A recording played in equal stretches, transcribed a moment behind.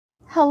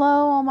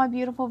Hello, all my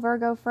beautiful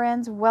Virgo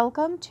friends.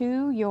 Welcome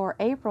to your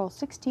April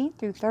 16th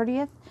through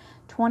 30th,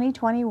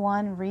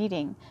 2021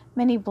 reading.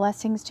 Many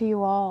blessings to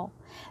you all.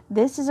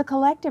 This is a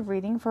collective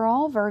reading for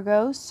all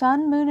Virgos,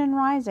 Sun, Moon, and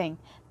Rising.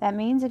 That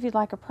means if you'd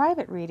like a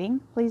private reading,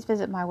 please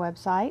visit my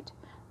website,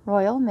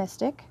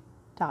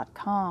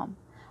 royalmystic.com.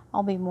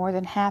 I'll be more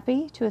than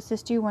happy to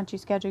assist you once you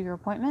schedule your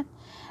appointment.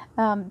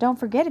 Don't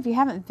forget, if you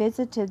haven't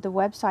visited the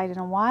website in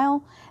a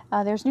while,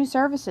 there's new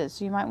services,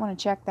 so you might want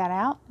to check that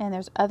out. And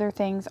there's other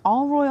things,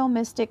 all Royal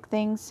Mystic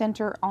things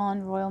center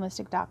on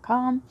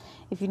royalmystic.com.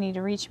 If you need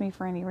to reach me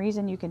for any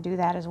reason, you can do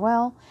that as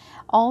well.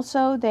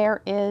 Also,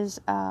 there is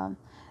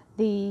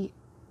the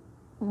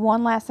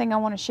one last thing I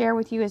want to share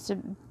with you is to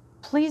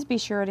please be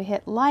sure to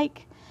hit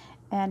like.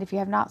 And if you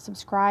have not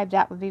subscribed,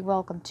 that would be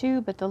welcome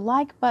too. But the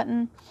like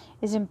button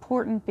is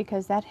important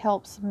because that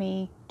helps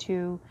me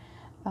to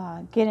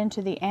get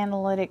into the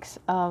analytics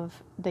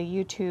of the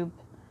YouTube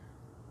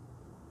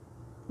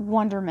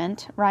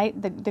wonderment, right?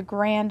 The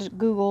grand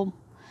Google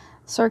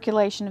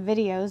circulation of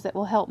videos that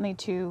will help me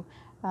to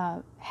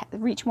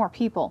reach more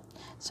people.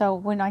 So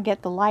when I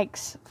get the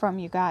likes from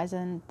you guys,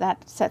 and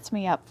that sets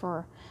me up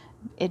for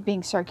it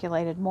being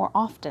circulated more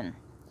often.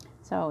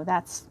 So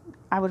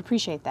I would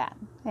appreciate that.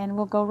 And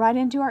we'll go right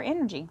into our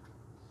energy.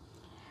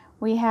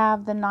 We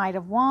have the Knight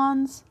of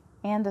Wands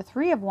and the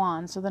Three of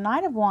Wands. So the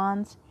Knight of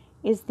Wands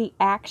is the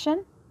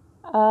action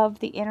of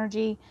the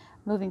energy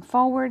moving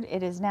forward.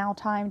 It is now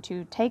time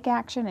to take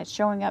action. It's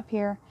showing up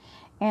here.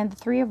 And the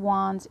Three of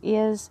Wands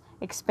is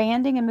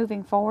expanding and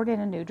moving forward in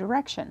a new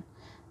direction.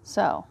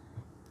 So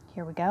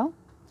here we go.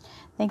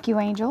 Thank you,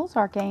 angels,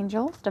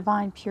 archangels,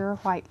 divine pure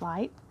white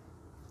light,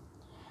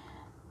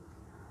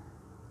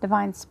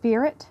 divine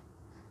spirit,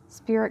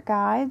 spirit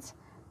guides,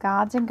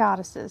 gods and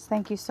goddesses.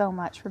 Thank you so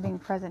much for being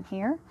present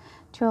here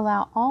to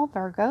allow all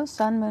Virgo,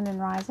 Sun, Moon,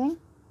 and Rising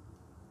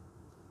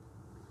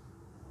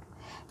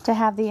to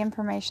have the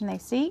information they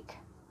seek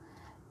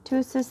to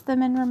assist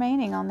them in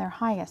remaining on their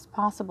highest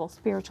possible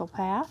spiritual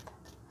path.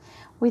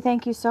 We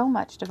thank you so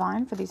much,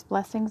 Divine, for these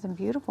blessings and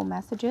beautiful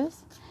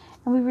messages,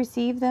 and we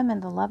receive them in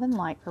the love and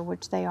light for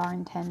which they are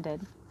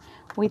intended.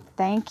 We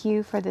thank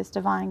you for this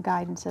divine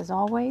guidance as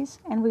always,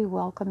 and we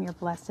welcome your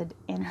blessed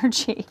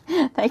energy.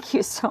 Thank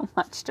you so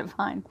much,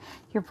 Divine.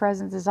 Your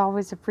presence is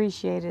always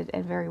appreciated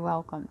and very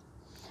welcome.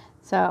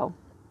 So,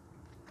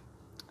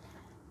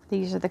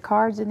 these are the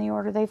cards in the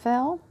order they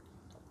fell.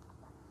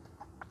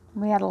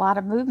 We had a lot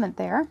of movement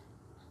there.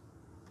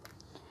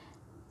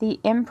 The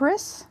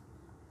Empress,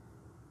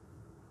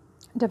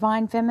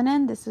 Divine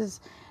Feminine. This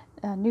is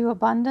new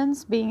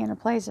abundance, being in a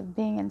place of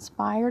being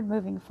inspired,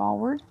 moving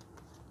forward.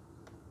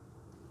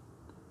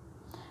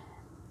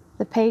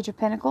 The Page of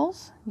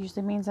Pentacles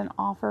usually means an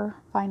offer,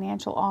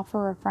 financial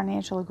offer or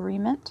financial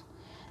agreement.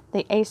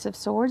 The Ace of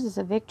Swords is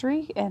a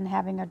victory and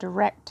having a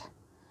direct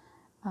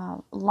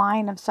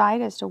line of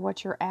sight as to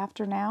what you're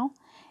after now.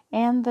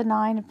 And the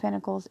Nine of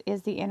Pentacles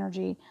is the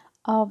energy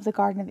of the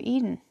Garden of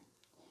Eden.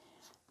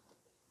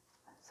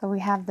 So we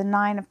have the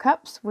Nine of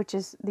Cups, which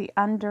is the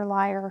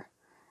underlier,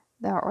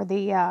 or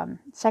the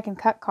second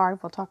cut card.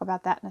 We'll talk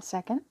about that in a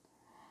second.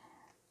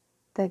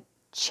 The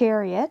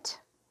Chariot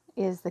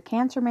is the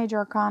Cancer Major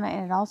Arcana,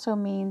 and it also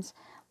means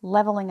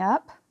leveling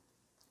up,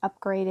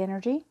 upgrade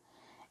energy.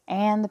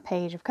 And the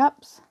Page of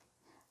Cups,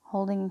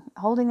 holding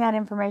that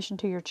information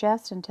to your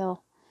chest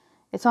until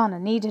it's on a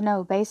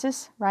need-to-know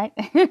basis, right?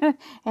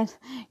 And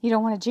you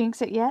don't want to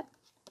jinx it yet.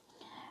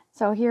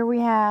 So here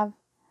we have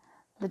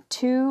the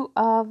Two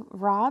of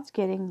Rods,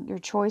 getting your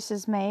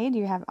choices made.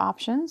 You have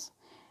options.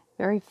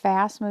 Very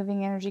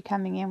fast-moving energy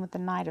coming in with the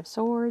Knight of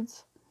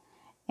Swords.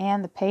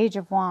 And the Page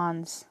of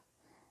Wands,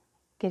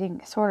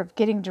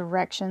 getting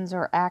directions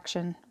or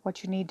action,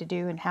 what you need to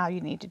do and how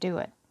you need to do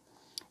it.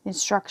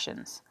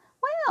 Instructions.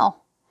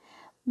 Well,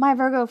 my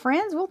Virgo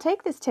friends, we'll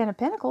take this Ten of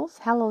Pentacles.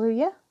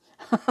 Hallelujah.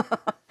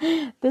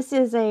 This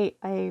is a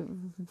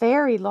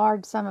very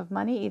large sum of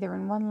money, either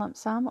in one lump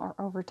sum or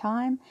over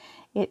time.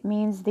 It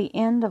means the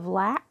end of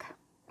lack.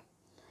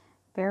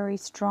 Very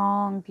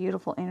strong,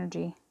 beautiful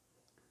energy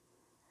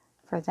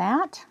for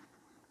that.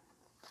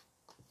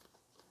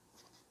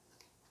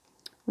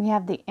 We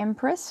have the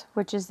Empress,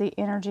 which is the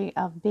energy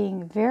of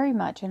being very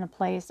much in a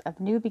place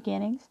of new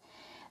beginnings.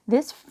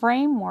 This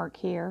framework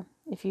here,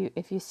 if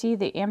you see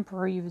the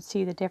Emperor, you would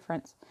see the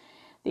difference.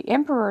 The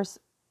Emperor's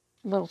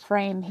little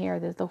frame here,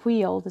 the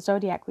wheel, the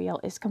zodiac wheel,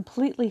 is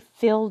completely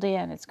filled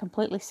in. It's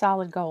completely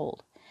solid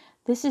gold.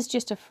 This is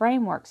just a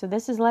framework. So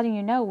this is letting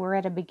you know we're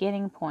at a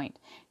beginning point.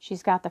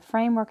 She's got the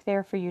framework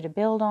there for you to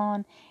build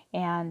on,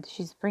 and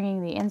she's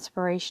bringing the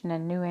inspiration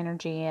and new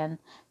energy in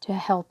to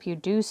help you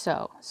do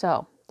so.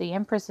 So the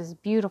Empress is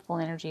beautiful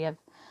energy of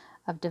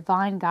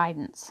divine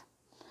guidance.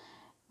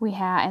 We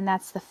have, and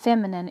that's the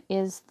feminine,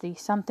 is the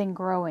something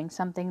growing,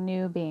 something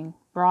new being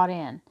brought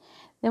in.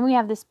 Then we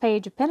have this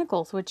Page of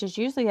Pentacles, which is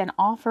usually an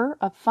offer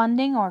of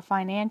funding or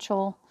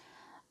financial,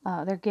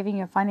 they're giving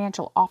you a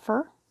financial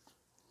offer.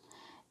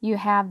 You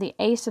have the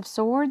Ace of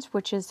Swords,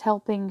 which is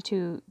helping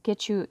to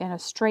get you in a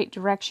straight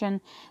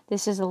direction.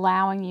 This is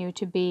allowing you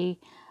to be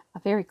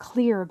very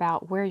clear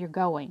about where you're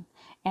going,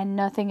 and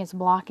nothing is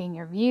blocking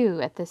your view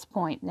at this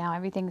point. Now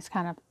everything's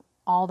kind of,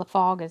 all the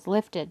fog is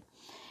lifted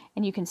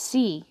and you can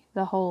see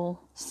the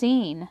whole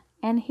scene.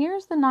 And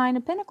here's the Nine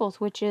of Pentacles,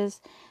 which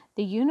is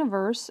the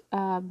universe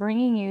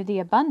bringing you the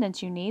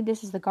abundance you need.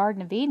 This is the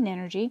Garden of Eden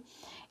energy.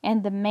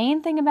 And the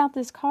main thing about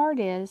this card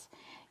is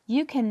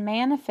you can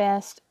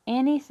manifest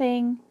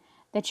anything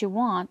that you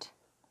want,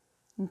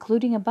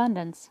 including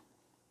abundance,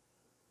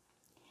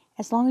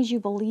 as long as you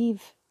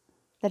believe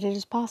that it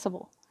is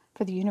possible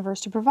for the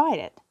universe to provide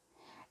it.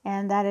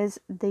 And that is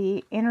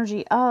the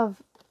energy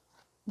of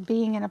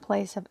being in a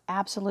place of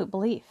absolute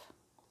belief.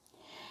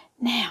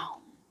 Now,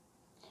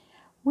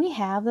 we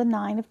have the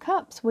Nine of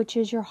Cups, which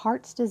is your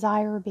heart's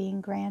desire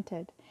being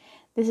granted.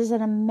 This is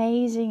an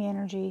amazing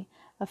energy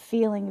of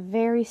feeling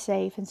very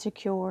safe and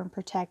secure and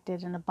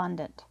protected and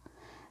abundant.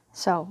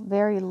 So,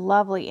 very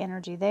lovely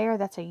energy there.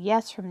 That's a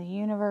yes from the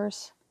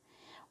universe.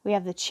 We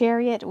have the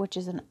Chariot, which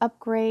is an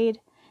upgrade.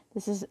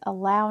 This is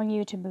allowing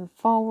you to move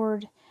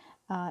forward,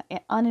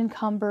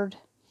 unencumbered,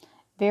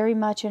 very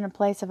much in a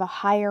place of a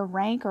higher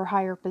rank or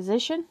higher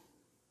position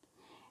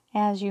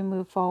as you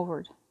move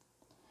forward.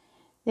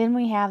 Then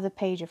we have the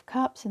Page of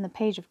Cups, and the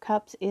Page of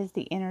Cups is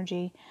the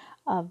energy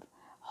of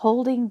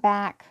holding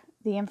back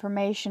the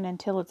information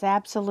until it's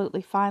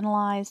absolutely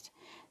finalized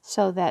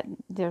so that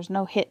there's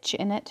no hitch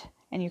in it,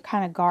 and you're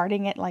kind of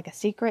guarding it like a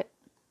secret.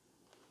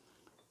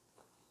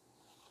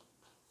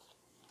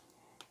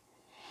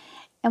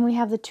 And we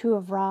have the Two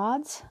of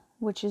Rods,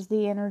 which is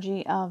the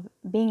energy of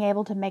being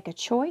able to make a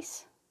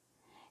choice,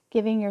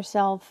 giving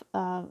yourself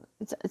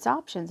it's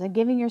options, and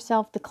giving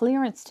yourself the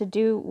clearance to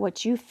do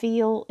what you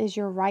feel is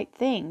your right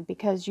thing,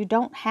 because you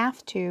don't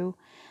have to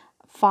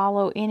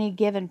follow any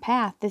given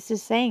path. This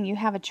is saying you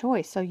have a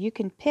choice, so you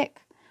can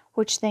pick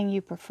which thing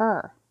you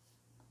prefer.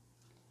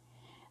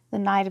 The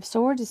Knight of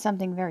Swords is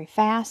something very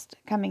fast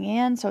coming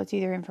in, so it's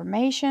either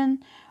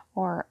information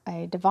or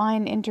a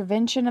divine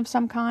intervention of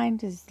some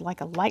kind. Is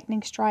like a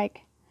lightning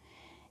strike.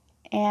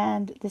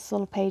 And this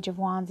little Page of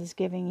Wands is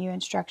giving you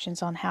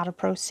instructions on how to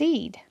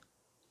proceed.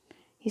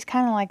 He's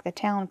kind of like the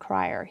town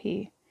crier.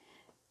 He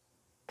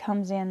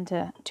comes in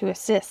to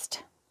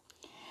assist.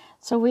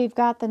 So we've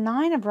got the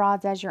Nine of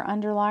Rods as your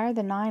underlier.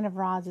 The Nine of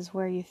Rods is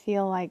where you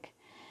feel like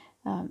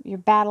you're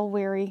battle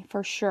weary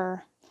for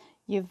sure.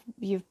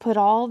 You've put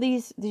all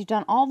these, you've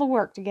done all the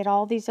work to get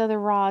all these other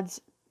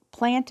rods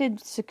planted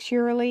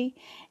securely,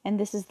 and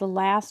this is the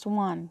last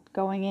one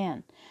going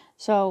in.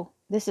 So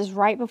this is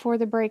right before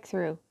the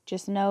breakthrough.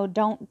 Just know,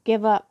 don't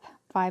give up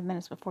 5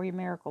 minutes before your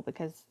miracle,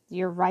 because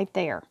you're right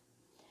there.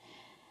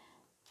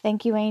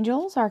 Thank you,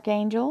 angels,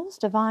 archangels,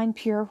 divine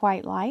pure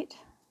white light,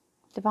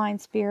 divine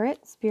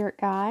spirit, spirit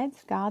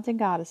guides, gods and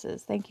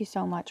goddesses. Thank you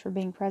so much for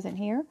being present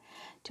here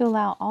to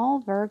allow all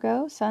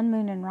Virgo, sun,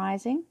 moon, and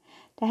rising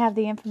to have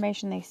the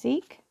information they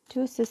seek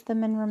to assist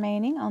them in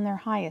remaining on their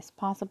highest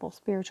possible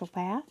spiritual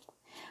path.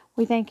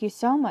 We thank you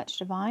so much,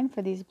 Divine,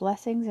 for these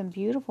blessings and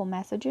beautiful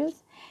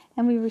messages,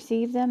 and we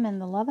receive them in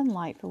the love and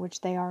light for which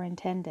they are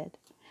intended.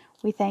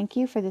 We thank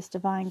you for this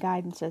divine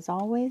guidance as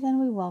always, and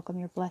we welcome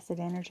your blessed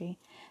energy.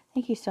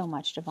 Thank you so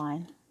much,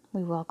 Divine.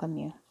 We welcome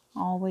you.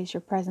 Always,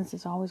 your presence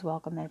is always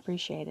welcome and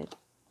appreciated.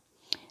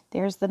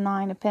 There's the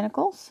Nine of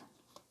Pentacles.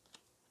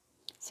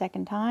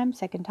 Second time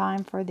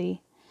for the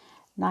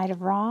Knight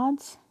of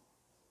Rods.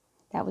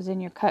 That was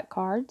in your cut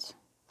cards.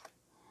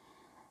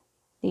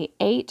 The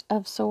Eight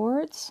of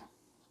Swords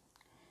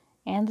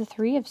and the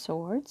Three of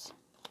Swords.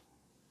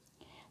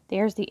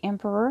 There's the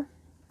Emperor.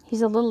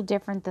 He's a little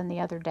different than the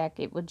other deck.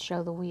 It would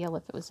show the wheel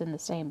if it was in the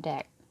same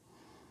deck.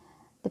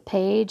 The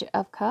Page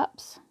of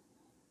Cups.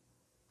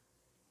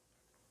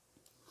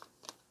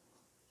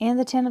 And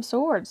the Ten of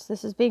Swords.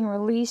 This is being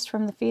released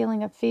from the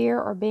feeling of fear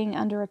or being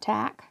under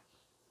attack.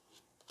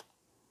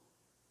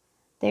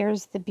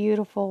 There's the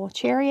beautiful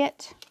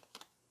Chariot.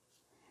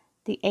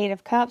 The Eight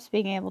of Cups,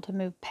 being able to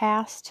move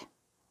past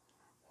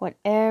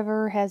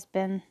whatever has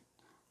been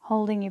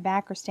holding you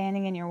back or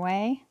standing in your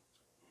way.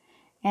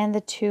 And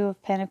the Two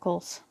of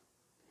Pentacles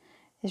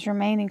is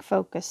remaining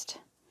focused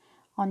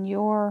on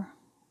your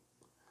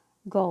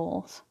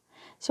goals.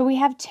 So we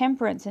have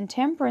Temperance, and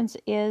Temperance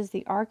is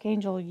the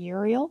Archangel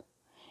Uriel.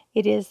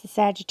 It is the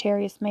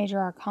Sagittarius Major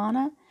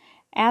Arcana.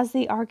 As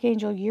the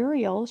Archangel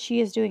Uriel, she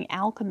is doing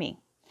alchemy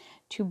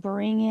to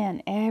bring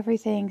in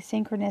everything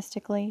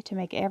synchronistically, to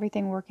make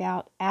everything work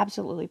out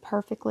absolutely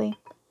perfectly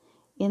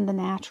in the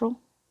natural.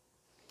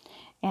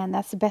 And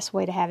that's the best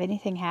way to have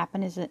anything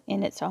happen, is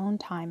in its own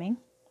timing.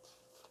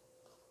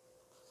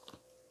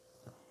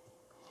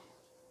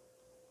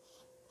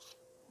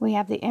 We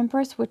have the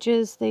Empress, which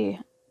is the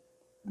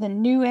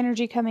new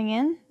energy coming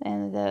in,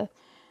 and the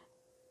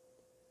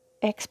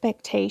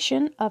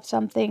expectation of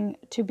something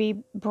to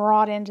be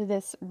brought into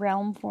this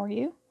realm for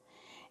you.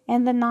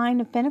 And the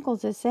Nine of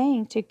Pentacles is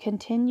saying to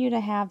continue to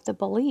have the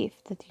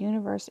belief that the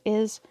universe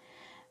is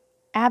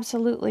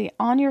absolutely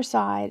on your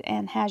side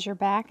and has your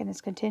back and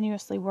is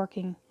continuously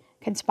working,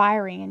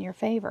 conspiring in your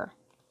favor.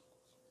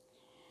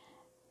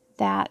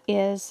 That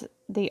is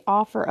the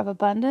offer of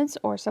abundance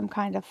or some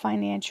kind of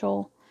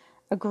financial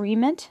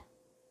agreement.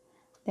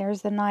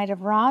 There's the Knight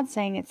of Rods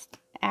saying it's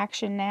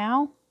action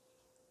now.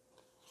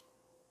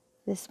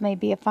 This may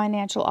be a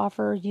financial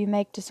offer you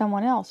make to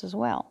someone else as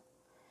well.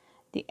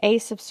 The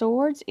Ace of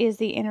Swords is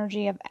the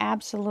energy of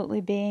absolutely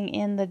being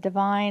in the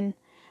divine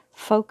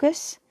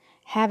focus,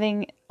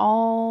 having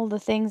all the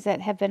things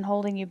that have been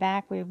holding you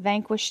back. We've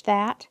vanquished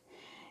that.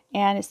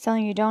 And it's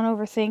telling you don't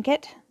overthink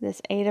it.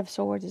 This Eight of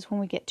Swords is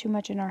when we get too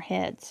much in our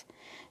heads.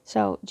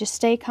 So just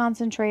stay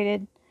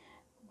concentrated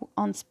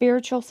on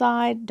spiritual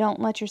side.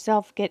 Don't let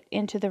yourself get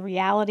into the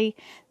reality.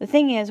 The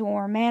thing is, when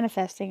we're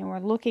manifesting and we're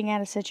looking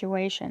at a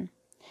situation,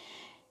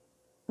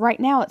 right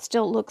now it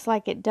still looks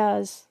like it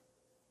does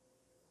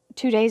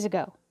 2 days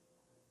ago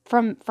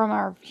from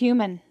our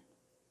human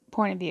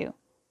point of view.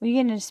 When you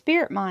get into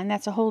spirit mind,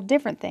 that's a whole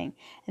different thing.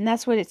 And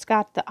that's what it's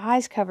got the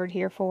eyes covered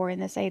here for in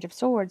this Eight of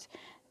Swords,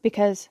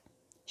 because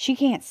she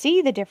can't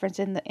see the difference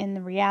in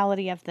the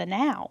reality of the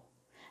now,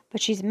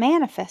 but she's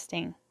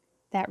manifesting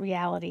that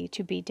reality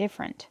to be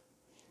different.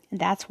 And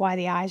that's why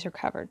the eyes are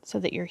covered, so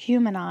that your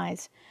human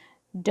eyes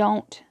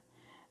don't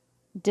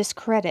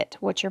discredit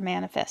what you're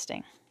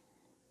manifesting.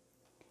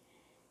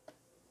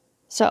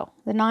 So,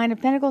 the Nine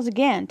of Pentacles,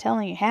 again,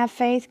 telling you, have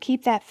faith,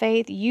 keep that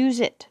faith, use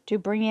it to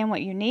bring in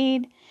what you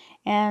need.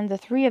 And the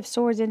Three of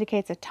Swords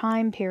indicates a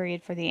time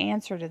period for the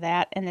answer to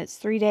that, and it's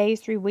 3 days,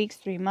 3 weeks,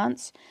 3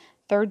 months.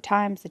 Third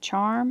time's the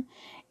charm.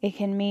 It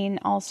can mean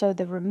also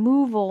the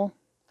removal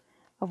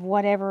of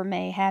whatever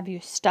may have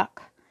you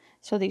stuck.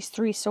 So these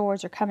 3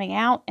 swords are coming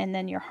out, and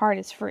then your heart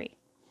is free.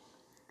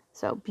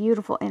 So,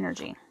 beautiful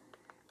energy.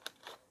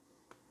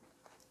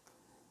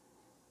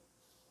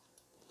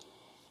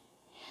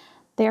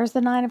 There's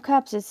the Nine of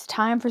Cups. It's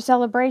time for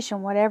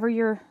celebration. Whatever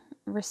you're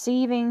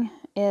receiving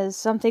is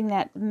something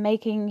that's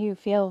making you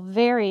feel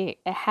very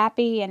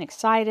happy and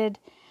excited.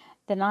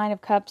 The Nine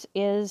of Cups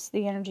is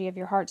the energy of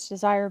your heart's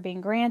desire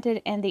being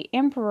granted, and the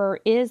Emperor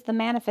is the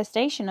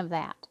manifestation of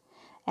that.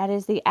 That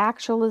is the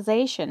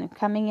actualization,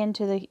 coming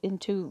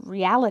into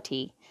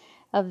reality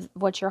of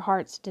what your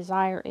heart's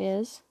desire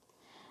is.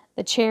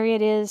 The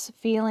Chariot is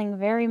feeling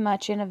very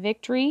much in a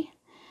victory,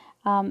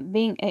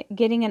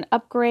 getting an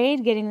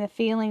upgrade, getting the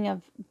feeling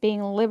of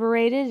being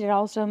liberated. It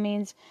also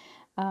means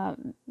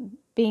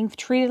being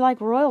treated like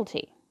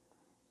royalty.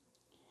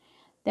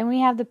 Then we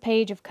have the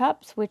Page of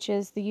Cups, which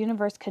is the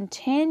universe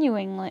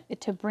continuing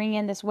to bring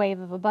in this wave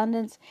of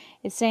abundance.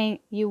 It's saying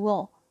you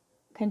will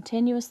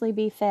continuously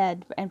be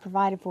fed and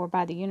provided for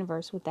by the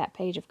universe with that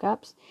Page of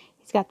Cups.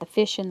 He's got the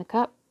fish in the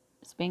cup.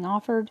 It's being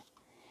offered.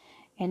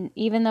 And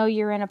even though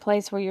you're in a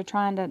place where you're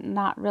trying to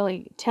not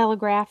really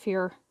telegraph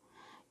your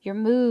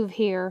move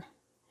here,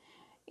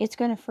 it's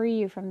going to free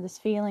you from this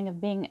feeling of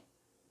being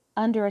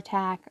under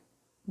attack,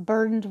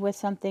 burdened with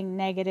something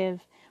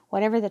negative.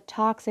 Whatever the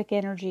toxic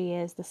energy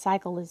is, the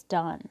cycle is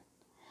done.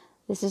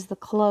 This is the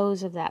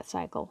close of that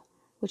cycle,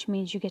 which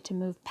means you get to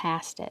move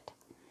past it.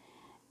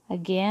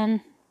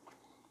 Again,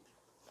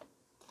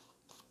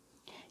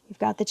 you've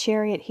got the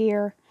Chariot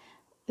here.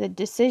 The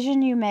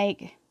decision you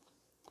make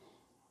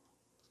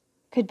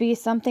could be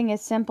something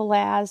as simple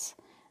as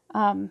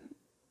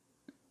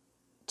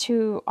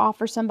to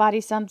offer somebody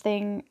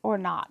something or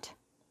not,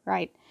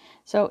 right?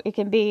 So it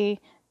can be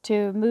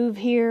to move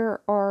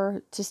here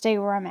or to stay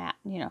where I'm at,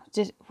 you know,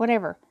 just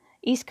whatever.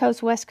 East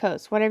Coast, West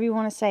Coast, whatever you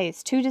want to say.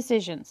 It's 2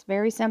 decisions,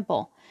 very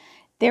simple.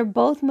 They're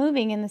both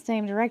moving in the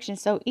same direction,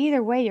 so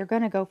either way you're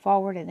going to go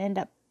forward and end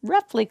up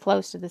roughly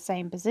close to the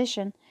same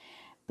position,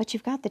 but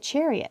you've got the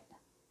Chariot.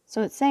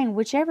 So it's saying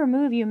whichever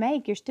move you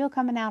make, you're still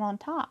coming out on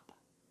top.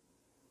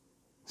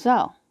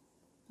 So,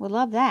 we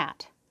love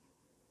that.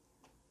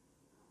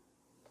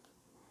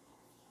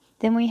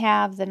 Then we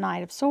have the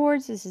Knight of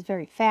Swords. This is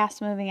very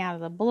fast moving out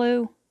of the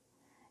blue.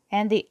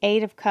 And the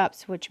Eight of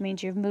Cups, which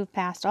means you've moved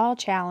past all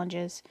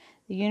challenges.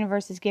 The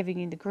universe is giving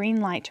you the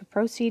green light to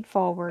proceed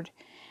forward.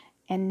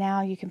 And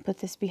now you can put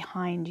this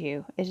behind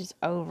you. It is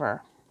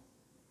over.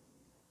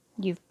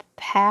 You've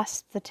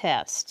passed the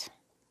test.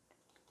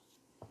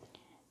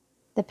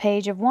 The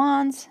Page of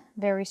Wands,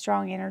 very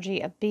strong energy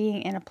of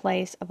being in a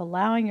place of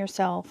allowing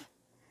yourself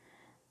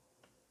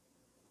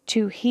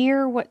to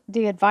hear what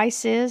the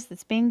advice is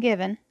that's being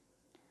given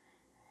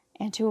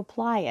and to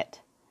apply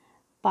it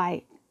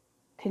by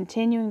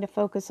continuing to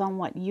focus on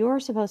what you're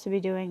supposed to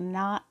be doing,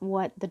 not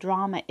what the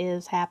drama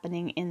is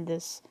happening in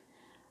this,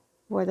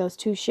 where those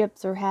 2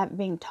 ships are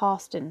being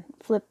tossed and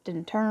flipped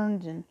and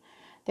turned, and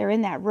they're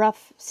in that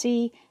rough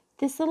sea.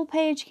 This little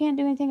page can't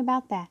do anything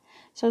about that.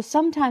 So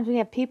sometimes we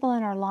have people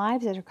in our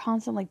lives that are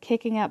constantly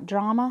kicking up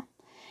drama,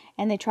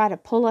 and they try to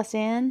pull us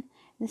in.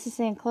 This is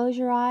saying, close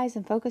your eyes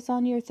and focus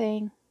on your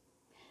thing.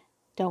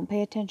 Don't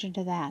pay attention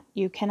to that.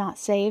 You cannot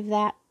save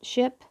that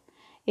ship.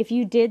 If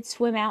you did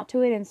swim out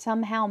to it and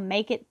somehow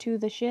make it to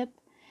the ship,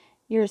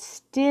 you're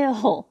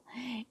still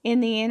in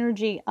the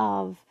energy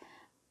of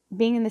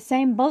being in the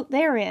same boat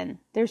they're in.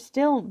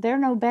 They're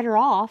no better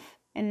off,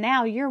 and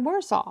now you're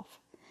worse off.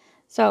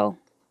 So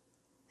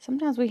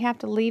sometimes we have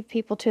to leave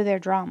people to their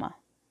drama.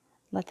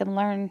 Let them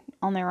learn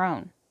on their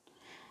own.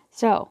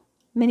 So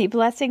Many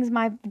blessings,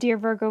 my dear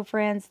Virgo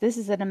friends. This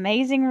is an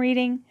amazing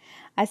reading.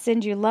 I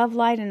send you love,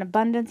 light, and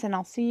abundance, and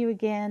I'll see you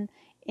again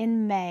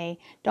in May.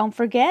 Don't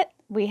forget,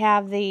 we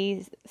have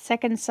the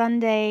second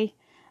Sunday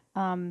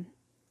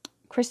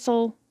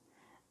crystal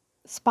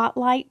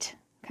spotlight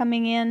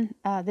coming in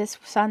this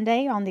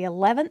Sunday on the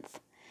 11th,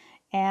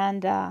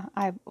 and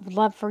I would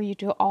love for you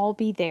to all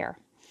be there.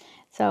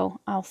 So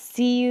I'll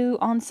see you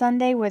on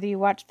Sunday, whether you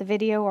watch the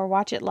video or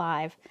watch it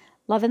live.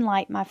 Love and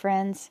light, my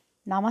friends.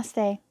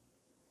 Namaste.